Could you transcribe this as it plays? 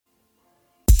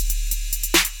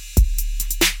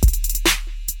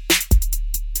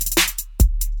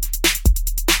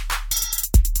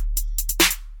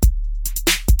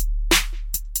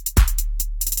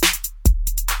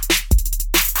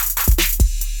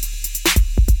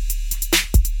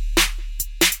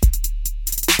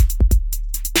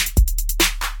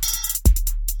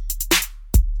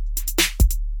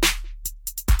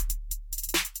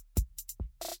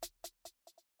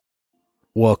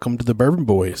Welcome to the Bourbon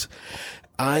Boys.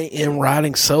 I am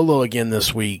riding solo again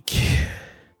this week,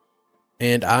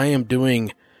 and I am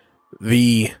doing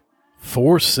the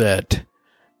 4-set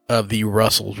of the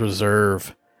Russell's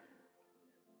Reserve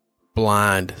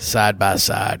blind side by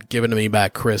side, given to me by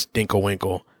Chris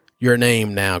Dinkelwinkle. Your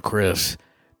name now, Chris.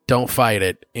 Don't fight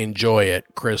it. Enjoy it,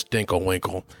 Chris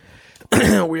Dinkelwinkle.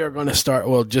 We are going to start,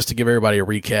 well, just to give everybody a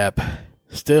recap.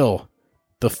 Still,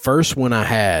 the first one I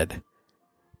had,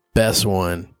 best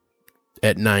one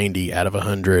at 90 out of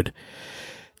 100.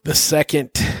 The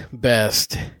second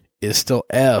best is still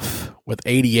F with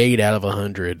 88 out of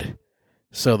 100.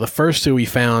 So the first two we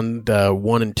found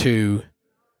 1 and 2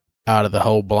 out of the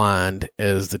whole blind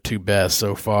as the two best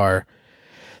so far.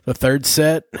 The third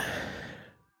set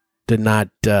did not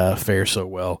fare so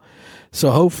well.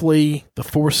 So hopefully the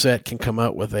 4th set can come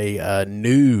up with a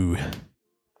new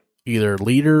either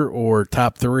leader or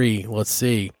top 3. Let's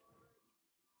see.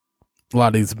 A lot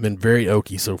of these have been very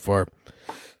oaky so far.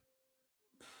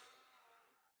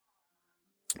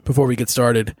 Before we get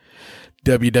started,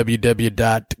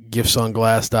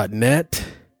 www.giftsonglass.net.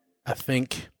 I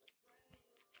think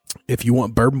if you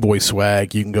want Bourbon Boy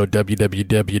swag, you can go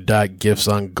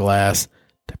www.giftsonglass.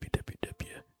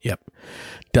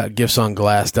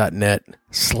 .giftsonglass.net/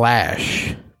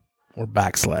 or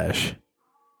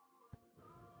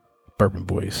 / Bourbon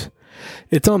Boys.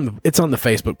 It's on the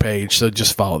Facebook page, so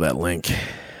just follow that link.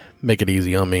 Make it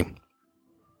easy on me.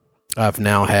 I've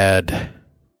now had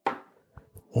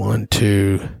 1,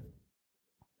 2,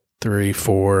 3,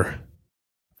 4,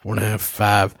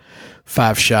 4.5,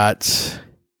 5 shots,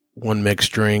 1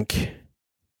 mixed drink,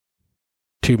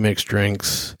 2 mixed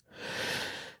drinks,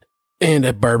 and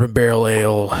a bourbon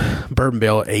barrel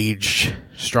aged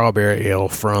strawberry ale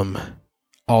from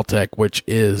Alltech, which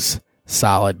is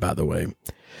solid, by the way.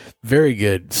 Very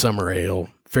good summer ale.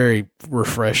 Very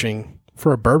refreshing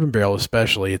for a bourbon barrel,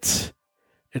 especially. It's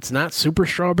not super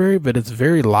strawberry, but it's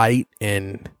very light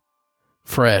and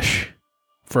fresh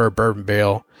for a bourbon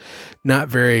barrel. Not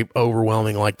very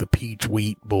overwhelming like the peach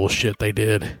wheat bullshit they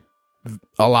did.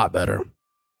 A lot better.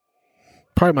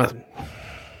 Probably my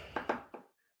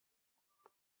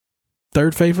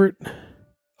third favorite,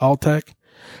 Alltech.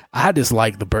 I just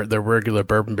like the regular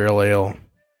bourbon barrel ale,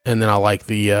 and then I like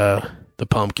the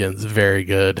pumpkins. Very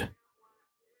good.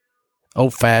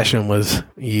 Old fashioned was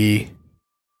wheat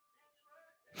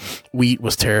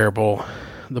was terrible.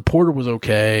 The porter was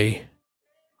okay,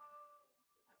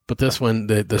 but this one,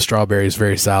 the strawberry is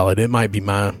very solid. It might be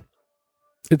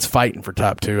it's fighting for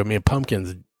top 2. I mean,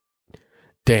 pumpkin's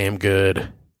damn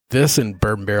good. This and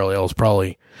bourbon barrel ale is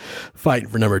probably fighting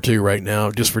for number 2 right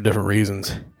now, just for different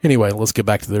reasons. Anyway, let's get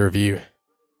back to the review.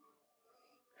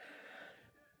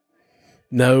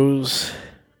 Nose.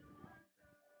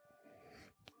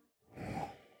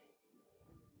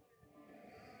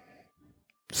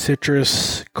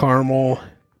 Citrus, caramel.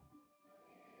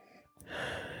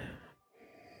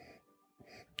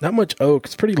 Not much oak.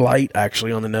 It's pretty light,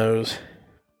 actually, on the nose.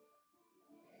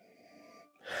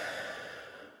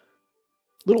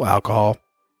 Little alcohol.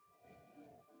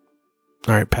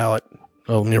 All right, palate.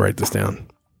 Oh, let me write this down.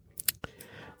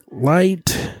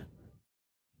 Light.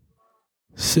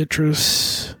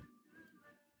 Citrus.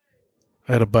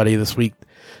 I had a buddy this week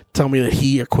tell me that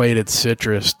he equated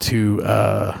citrus to,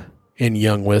 in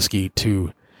young whiskey,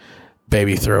 to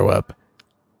baby throw up.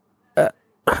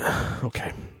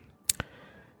 Okay.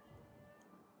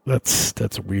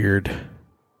 That's a weird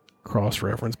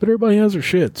cross-reference, but everybody has their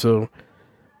shit, so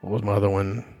what was my other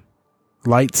one?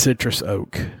 Light citrus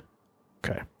oak.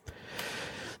 Okay.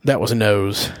 That was a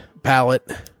nose. Palate.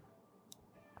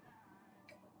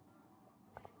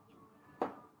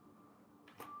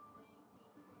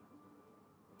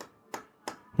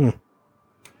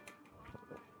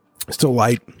 Still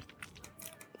light. A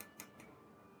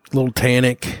little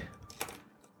tannic.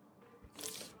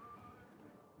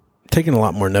 Taking a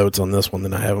lot more notes on this one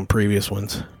than I have on previous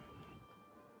ones.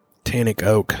 Tannic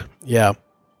oak. Yeah.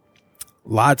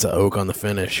 Lots of oak on the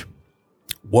finish.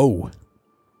 Whoa.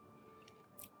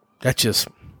 That's just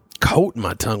coating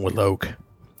my tongue with oak.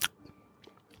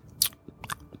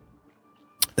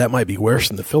 That might be worse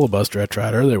than the filibuster I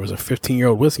tried earlier. It was a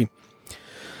 15-year-old whiskey.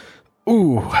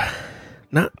 Ooh.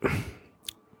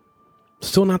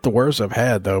 Still not the worst I've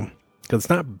had, though. Because it's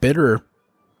not bitter.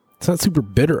 It's not super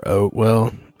bitter oak.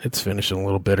 Well, it's finishing a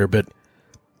little bitter, but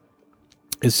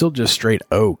it's still just straight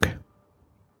oak.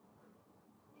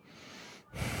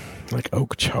 Like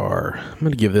oak char. I'm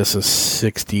going to give this a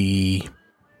 60.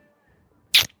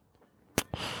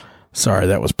 Sorry,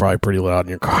 that was probably pretty loud in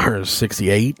your car.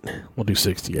 68. We'll do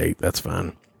 68. That's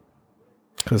fine.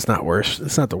 Because it's not worse.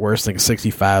 It's not the worst thing.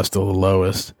 65 is still the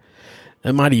lowest.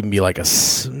 It might even be like a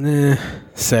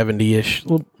 70-ish.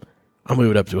 I'll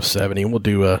move it up to a 70. And we'll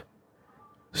do a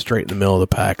straight in the middle of the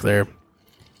pack there.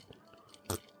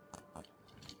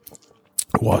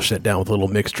 Wash that down with a little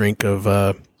mixed drink of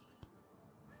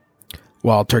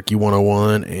Wild Turkey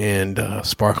 101 and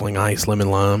Sparkling Ice Lemon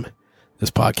Lime.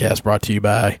 This podcast brought to you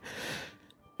by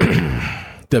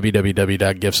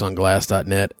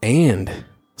www.giftsonglass.net and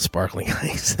Sparkling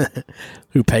Ice,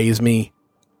 who pays me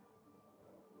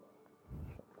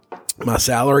my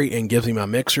salary and gives me my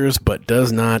mixers, but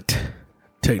does not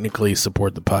technically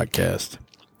support the podcast.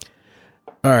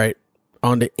 All right,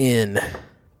 on to N.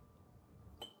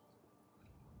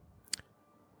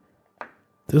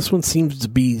 This one seems to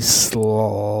be is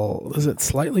it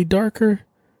slightly darker?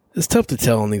 It's tough to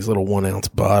tell in these little 1 ounce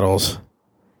bottles.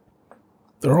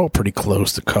 They're all pretty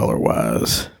close to color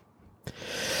wise.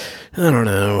 I don't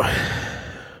know.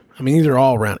 I mean, these are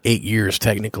all around 8 years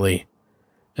technically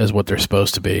as what they're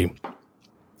supposed to be. I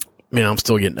mean, I'm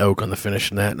still getting oak on the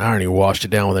finish of that, and I already washed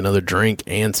it down with another drink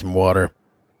and some water.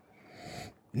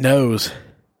 Nose.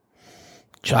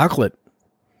 Chocolate.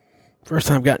 First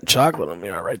time I've gotten chocolate on me.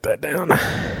 I'll write that down.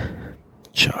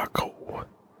 Chocolate.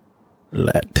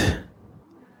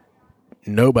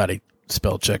 Nobody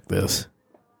spell check this.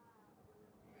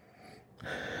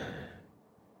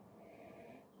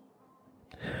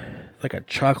 Like a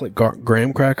chocolate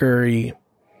graham crackery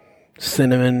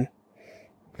cinnamon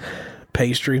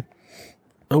pastry.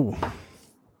 Oh,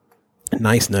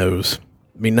 nice nose.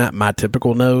 I mean, not my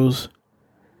typical nose.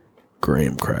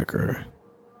 Graham cracker.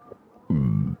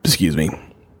 Excuse me.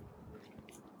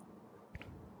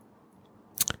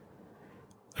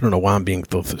 I don't know why I'm being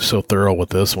so thorough with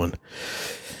this one.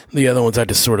 The other ones I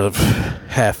just sort of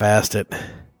half-assed it,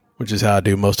 which is how I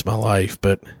do most of my life.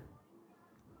 But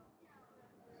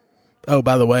oh,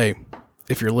 by the way,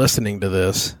 if you're listening to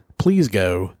this, please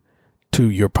go to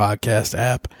your podcast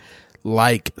app,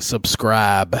 like,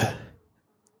 subscribe,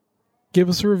 give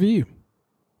us a review,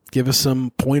 give us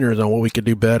some pointers on what we could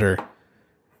do better.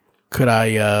 Could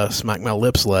I smack my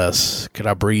lips less? Could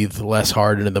I breathe less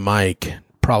hard into the mic?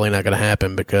 Probably not going to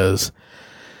happen because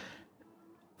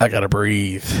I got to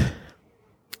breathe.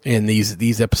 And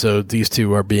these episodes, these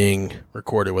two are being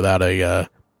recorded without a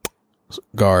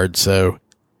guard, so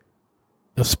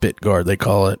a spit guard, they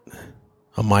call it,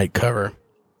 a mic cover.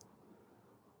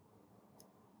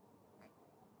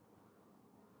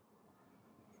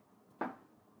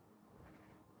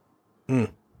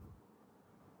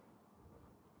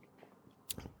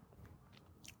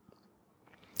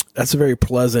 That's a very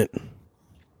pleasant,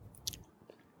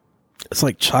 it's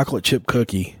like chocolate chip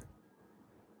cookie.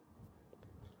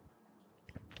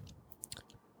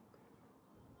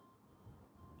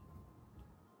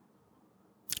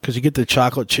 Because you get the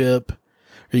chocolate chip,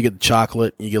 or you get the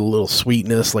chocolate, you get a little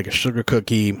sweetness, like a sugar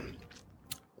cookie.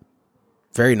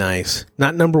 Very nice.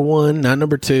 Not number one, not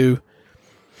number two.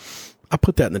 I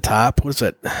put that in the top. What's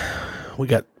that? We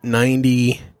got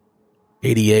 90,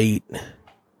 88,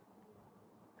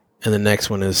 and the next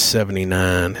one is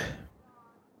 79.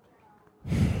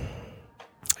 I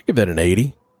give that an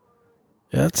 80.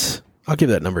 I'll give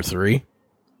that number 3.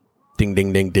 Ding,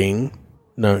 ding, ding, ding.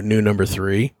 No, new number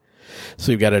 3.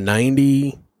 So we've got a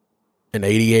 90, an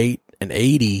 88, an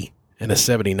 80, and a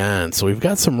 79. So we've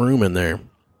got some room in there.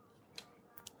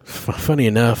 Funny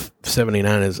enough,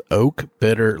 79 is oak,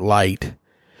 bitter, light,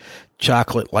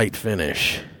 chocolate, light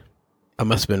finish. I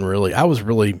was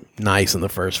really nice in the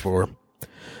first 4.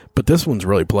 But this one's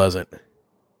really pleasant.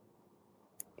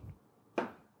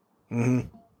 Really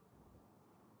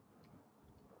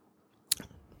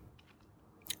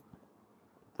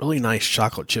nice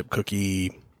chocolate chip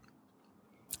cookie.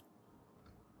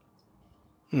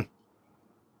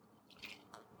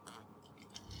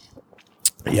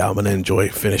 Yeah, I'm going to enjoy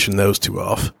finishing those two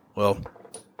off. Well,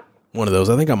 one of those.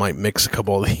 I think I might mix a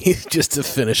couple of these just to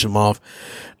finish them off.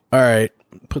 All right,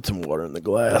 put some water in the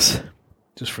glass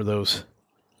just for those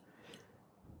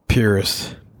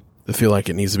purists that feel like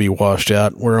it needs to be washed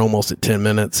out. We're almost at 10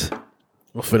 minutes.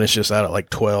 We'll finish this out at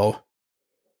like 12.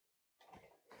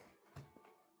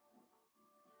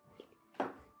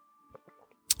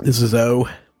 This is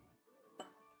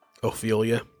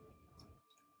Ophelia.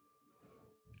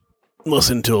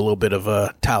 Listen to a little bit of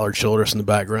Tyler Childress in the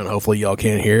background. Hopefully y'all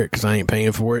can't hear it because I ain't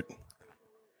paying for it.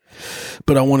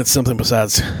 But I wanted something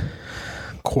besides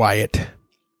quiet.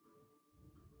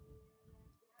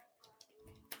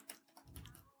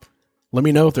 Let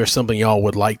me know if there's something y'all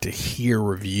would like to hear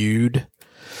reviewed,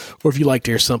 or if you'd like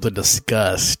to hear something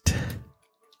discussed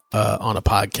on a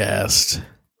podcast.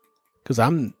 Because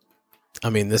I'm I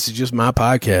mean, this is just my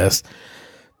podcast.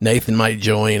 Nathan might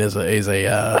join as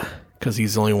a because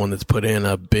he's the only one that's put in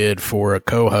a bid for a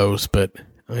co-host, but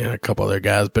I mean, a couple other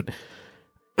guys, but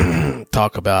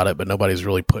talk about it, but nobody's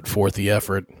really put forth the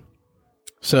effort.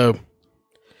 So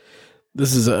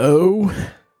this is O,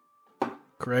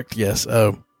 correct? Yes,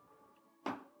 O.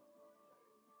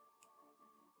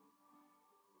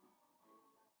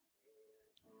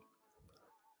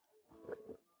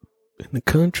 In the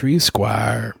country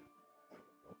squire.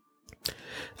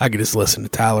 I could just listen to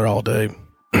Tyler all day.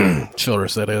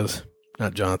 Childress, that is,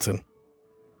 not Johnson.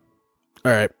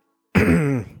 All right.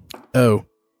 O.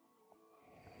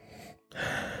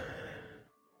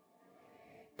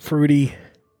 Fruity.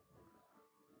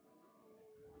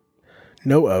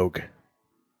 No oak.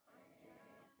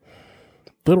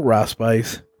 Little rye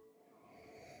spice.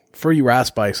 Fruity rye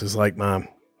spice is like my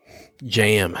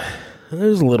jam.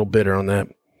 There's a little bitter on that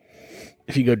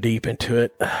if you go deep into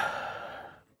it.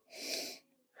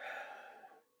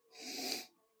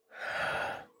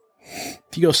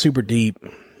 If you go super deep,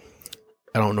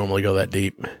 I don't normally go that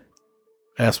deep.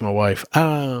 Ask my wife.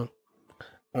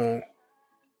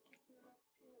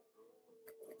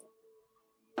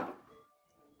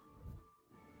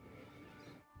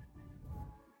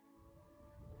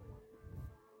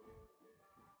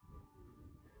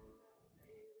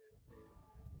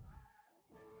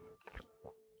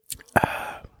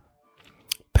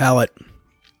 Palate.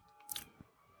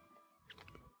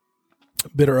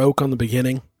 Bitter oak on the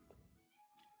beginning.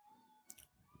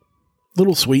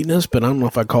 Little sweetness, but I don't know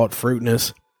if I call it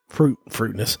fruitness.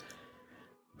 Fruitness.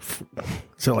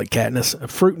 Is that like catness?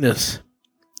 Fruitness.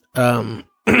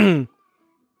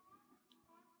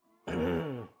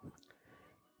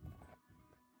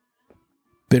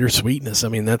 Bittersweetness. I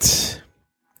mean, that's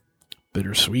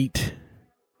bittersweet.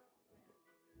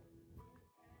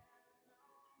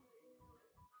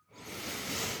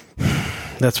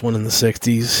 That's one in the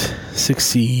 60s.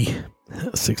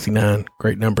 69.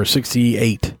 Great number.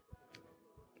 68.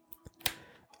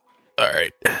 All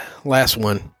right. Last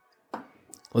one.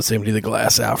 Let's empty the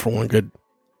glass out for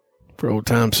old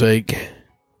time's sake.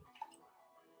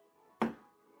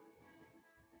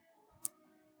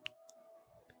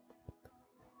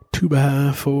 Two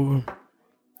by four.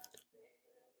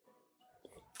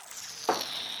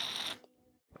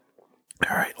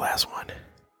 All right. Last one.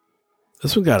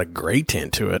 This one got a great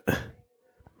tint to it.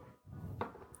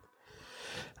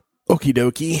 Okie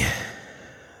dokie.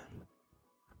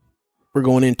 We're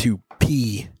going into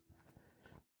P.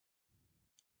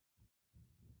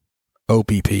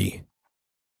 OPP.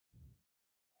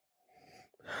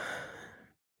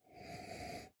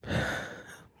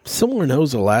 Similar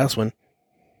nose to the last one.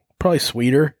 Probably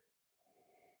sweeter.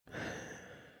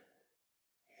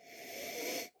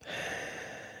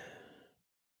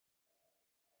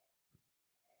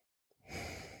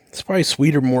 It's probably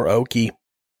sweeter, more oaky.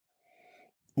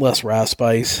 Less rye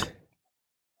spice.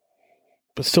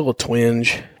 But still a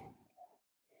twinge.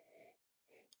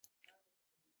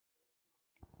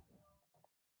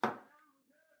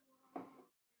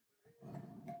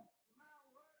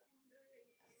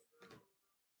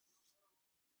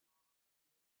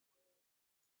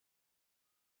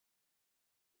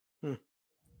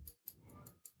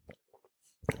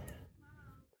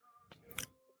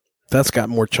 That's got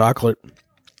more chocolate.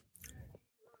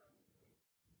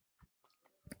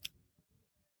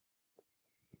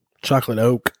 Chocolate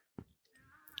oak.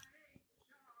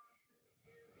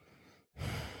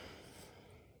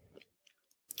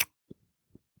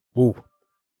 Ooh.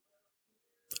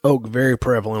 Oak very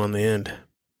prevalent on the end.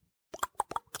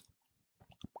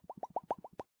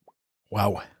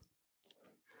 Wow.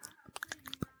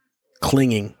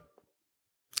 Clinging.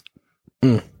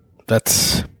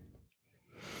 That's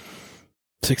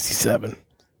 67.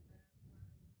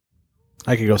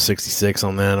 I could go 66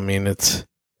 on that. I mean, this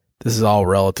is all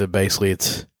relative. Basically,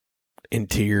 it's in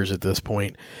tiers at this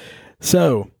point.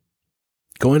 So,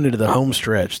 going into the home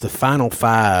stretch, the final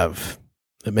five,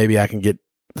 that maybe I can get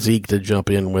Zeke to jump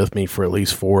in with me for at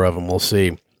least four of them. We'll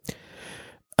see.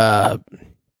 A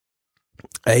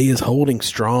is holding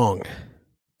strong.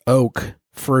 Oak,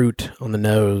 fruit on the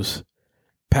nose.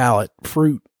 Palate,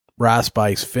 fruit, rye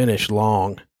spice, finish,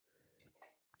 long.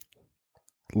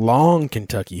 Long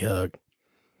Kentucky hug.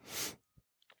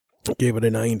 Gave it a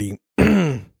 90.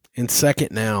 In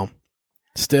second now,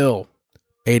 still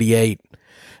 88.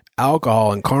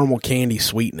 Alcohol and caramel candy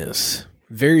sweetness.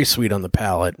 Very sweet on the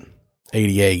palate.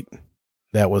 88.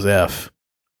 That was F.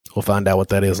 We'll find out what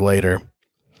that is later.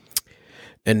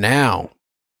 And now,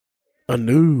 a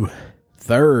new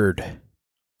third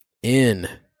in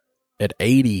at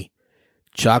 80.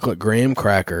 Chocolate graham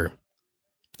cracker.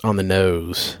 on the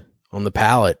nose, on the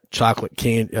palate, chocolate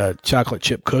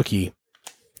chip cookie.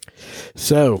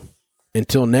 So,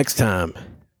 until next time,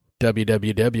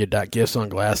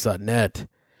 www.giftsonglass.net.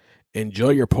 Enjoy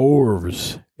your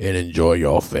pours and enjoy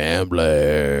your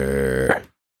family.